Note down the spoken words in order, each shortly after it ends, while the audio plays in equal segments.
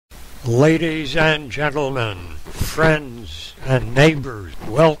Ladies and gentlemen, friends and neighbors,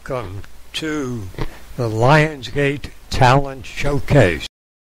 welcome to the Lionsgate Talent Showcase.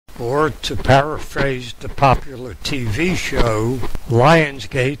 Or to paraphrase the popular TV show,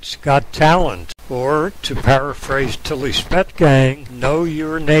 Lionsgate's Got Talent. Or to paraphrase Tilly Spetgang, Know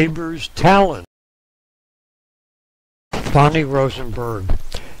Your Neighbor's Talent. Bonnie Rosenberg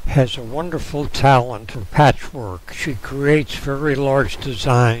has a wonderful talent for patchwork. She creates very large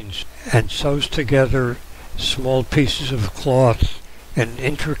designs and sews together small pieces of cloth and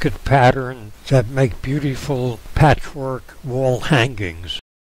intricate patterns that make beautiful patchwork wall hangings.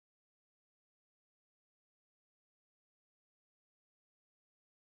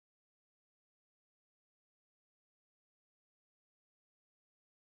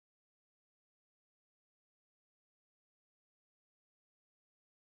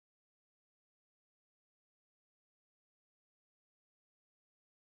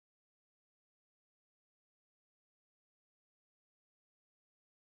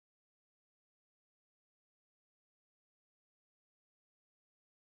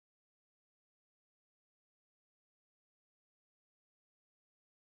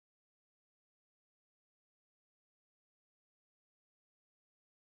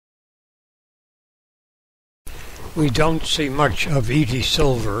 We don't see much of Edie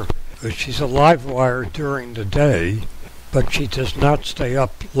Silver, because she's a live wire during the day, but she does not stay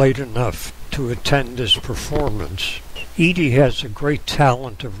up late enough to attend this performance. Edie has a great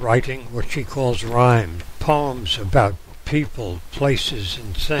talent of writing what she calls rhymes, poems about people, places,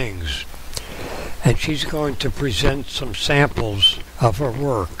 and things. And she's going to present some samples of her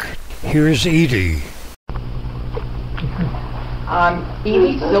work. Here's Edie. I'm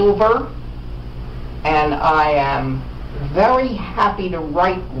Edie Silver, and I am very happy to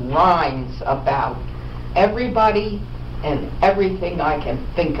write rhymes about everybody and everything I can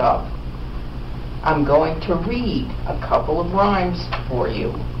think of. I'm going to read a couple of rhymes for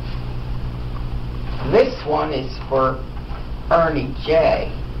you. This one is for Ernie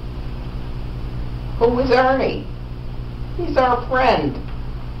J. Who is Ernie? He's our friend.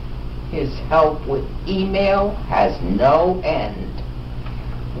 His help with email has no end.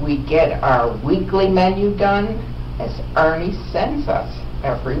 We get our weekly menu done as Ernie sends us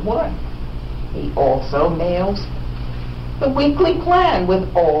every one. He also mails the weekly plan with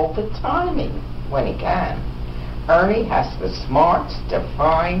all the timing when he can. Ernie has the smarts to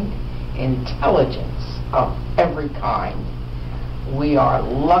find intelligence of every kind. We are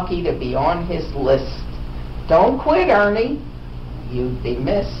lucky to be on his list. Don't quit, Ernie. You'd be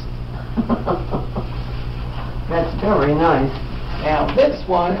missed. That's very nice. Now this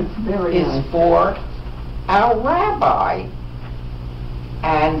one is for our rabbi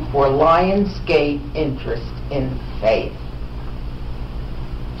and for Lionsgate Interest in Faith.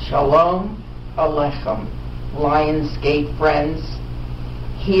 Shalom Aleichem, Lionsgate friends.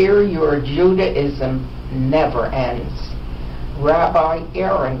 Here your Judaism never ends. Rabbi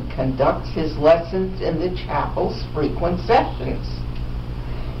Aaron conducts his lessons in the chapel's frequent sessions.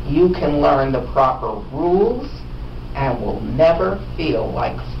 You can learn the proper rules and will never feel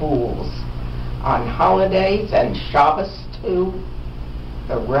like fools. On holidays and Shabbos too,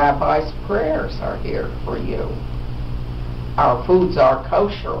 the rabbi's prayers are here for you. Our foods are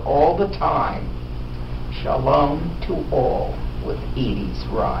kosher all the time. Shalom to all with Edie's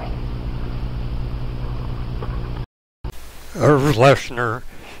rhyme. Irv Leshner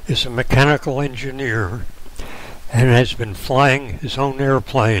is a mechanical engineer and has been flying his own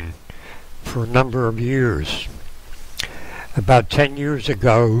airplane for a number of years. About 10 years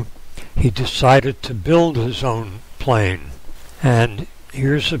ago, he decided to build his own plane, and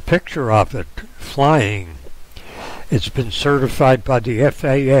here's a picture of it flying. It's been certified by the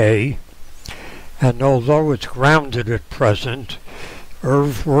FAA, and although it's grounded at present,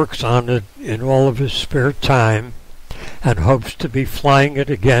 Irv works on it in all of his spare time and hopes to be flying it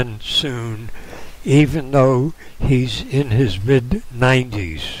again soon, even though he's in his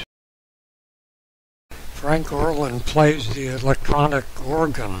mid-90s. Frank Orland plays the electronic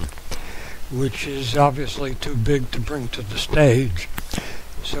organ, which is obviously too big to bring to the stage,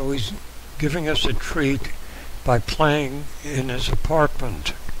 so he's giving us a treat by playing in his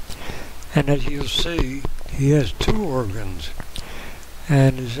apartment. And as you'll see, he has two organs,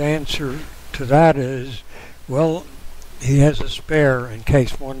 and his answer to that is, well, he has a spare in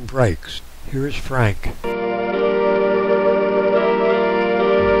case one breaks. Here's Frank.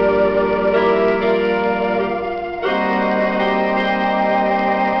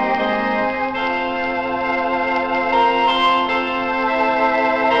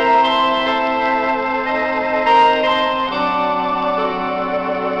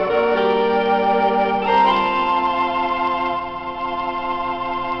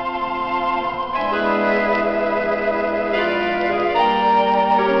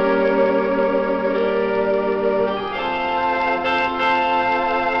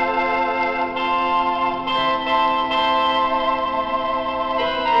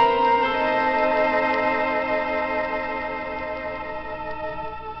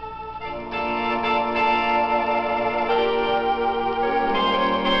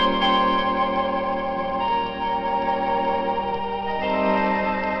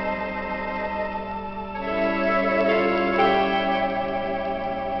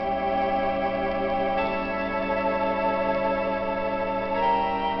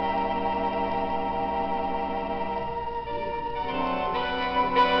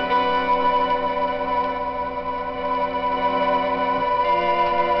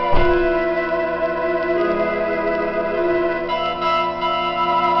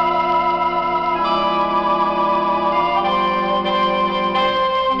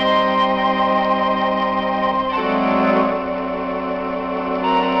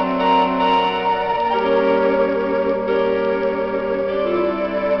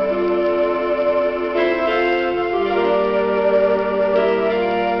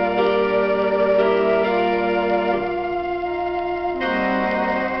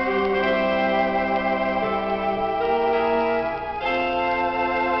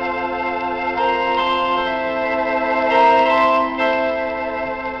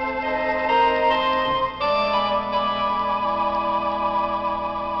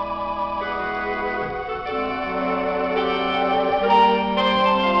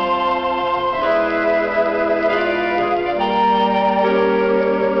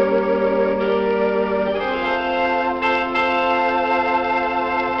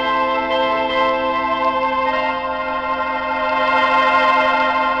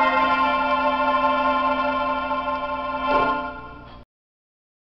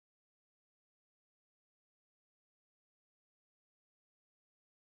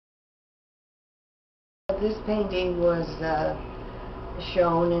 this painting was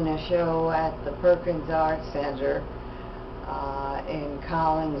shown in a show at the Perkins Art Center in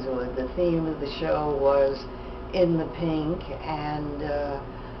Collingswood. The theme of the show was In the Pink, and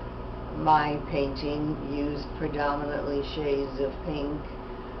my painting used predominantly shades of pink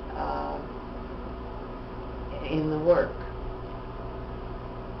in the work.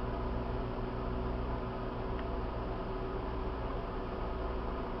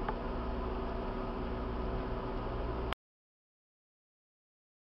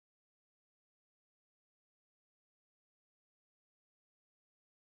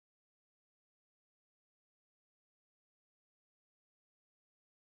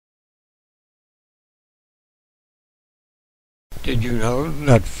 Did you know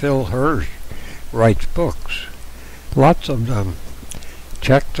that Phil Hirsch writes books? Lots of them.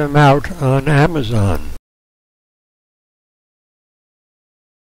 Check them out on Amazon.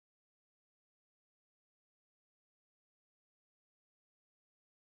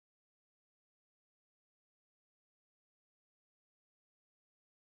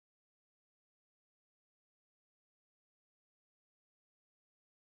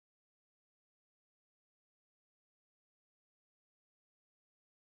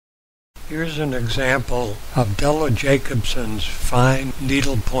 Here's an example of Della Jacobson's fine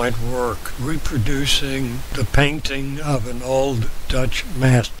needlepoint work reproducing the painting of an old Dutch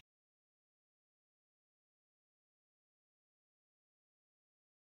master.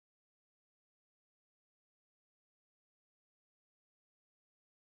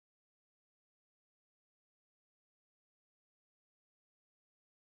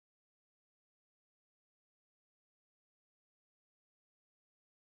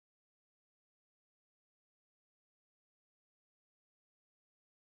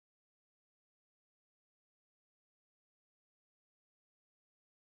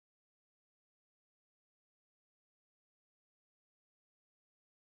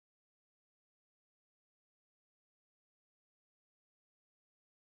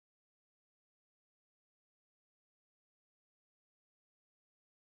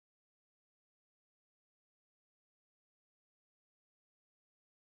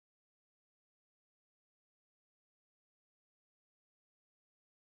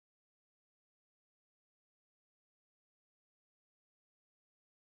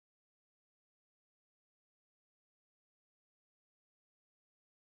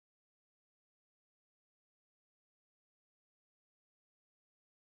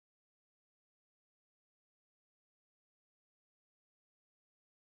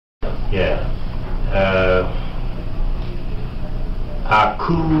 Yeah. À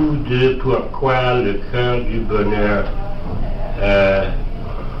coup de pourquoi le cœur du bonheur.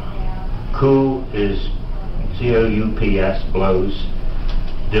 Coup is C-O-U-P-S, blows.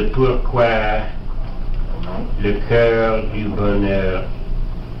 De pourquoi le cœur du bonheur.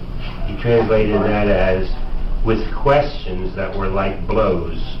 He translated that as with questions that were like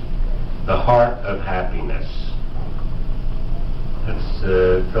blows, the heart of happiness.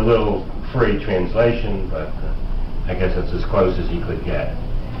 That's a little free translation, but I guess that's as close as he could get.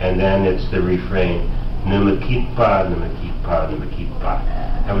 And then it's the refrain, ne me quitte pas, ne me quitte pas, ne me quitte pas.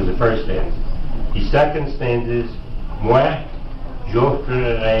 That was the first stanza. The second stanza is, moi,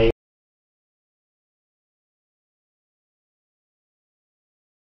 j'offrirai.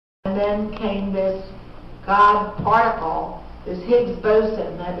 And then came this God particle, this Higgs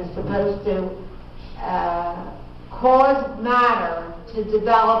boson that is supposed to cause matter to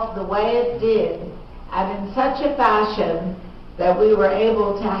develop the way it did, and in such a fashion that we were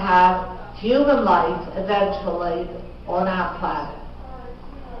able to have human life eventually on our planet.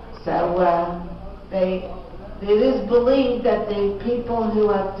 So it is believed that the people who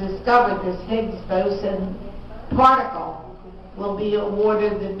have discovered this Higgs boson particle will be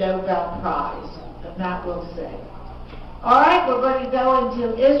awarded the Nobel Prize, and that we'll see. All right, we're going to go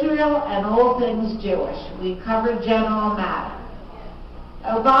into Israel and all things Jewish. We covered general matter.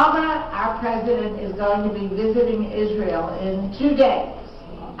 Obama, our president, is going to be visiting Israel in 2 days,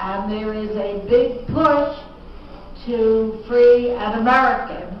 and there is a big push to free an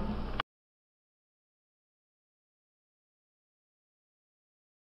American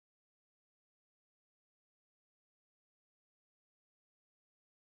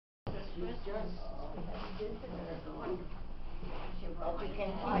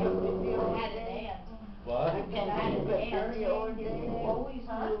What?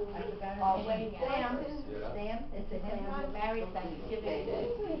 Sam, it's a married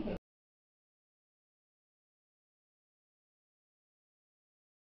Thanksgiving.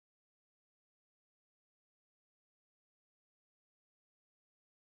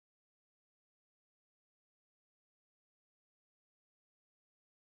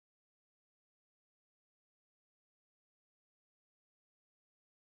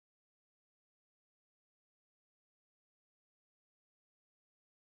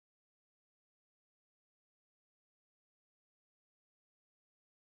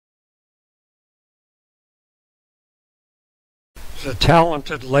 The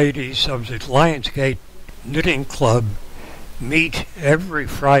talented ladies of the Lionsgate Knitting Club meet every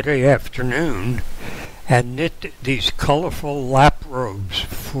Friday afternoon and knit these colorful lap robes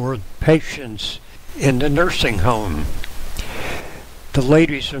for patients in the nursing home. The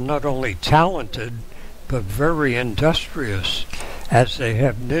ladies are not only talented, but very industrious, as they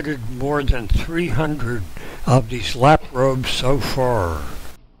have knitted more than 300 of these lap robes so far.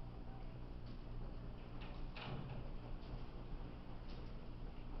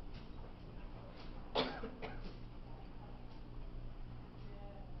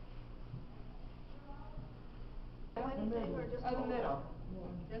 A middle.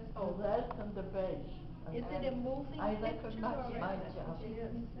 Oh, that and the base. Is it a moving I picture? recognize or- my job. It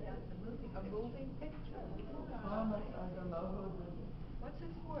is, yeah, a moving picture. Thomas, I don't know who did it. What's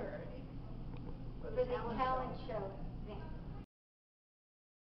his word? The talent show.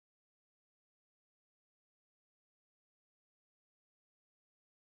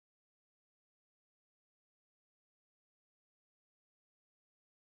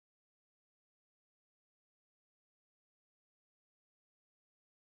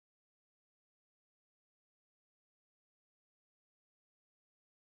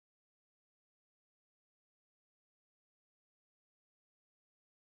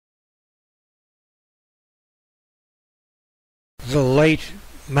 The late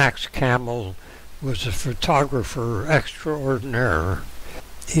Max Campbell was a photographer extraordinaire.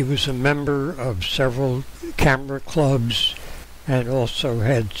 He was a member of several camera clubs and also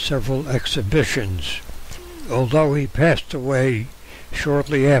had several exhibitions. Although he passed away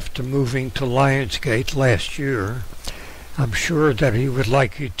shortly after moving to Lionsgate last year, I'm sure that he would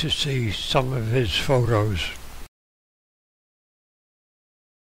like you to see some of his photos.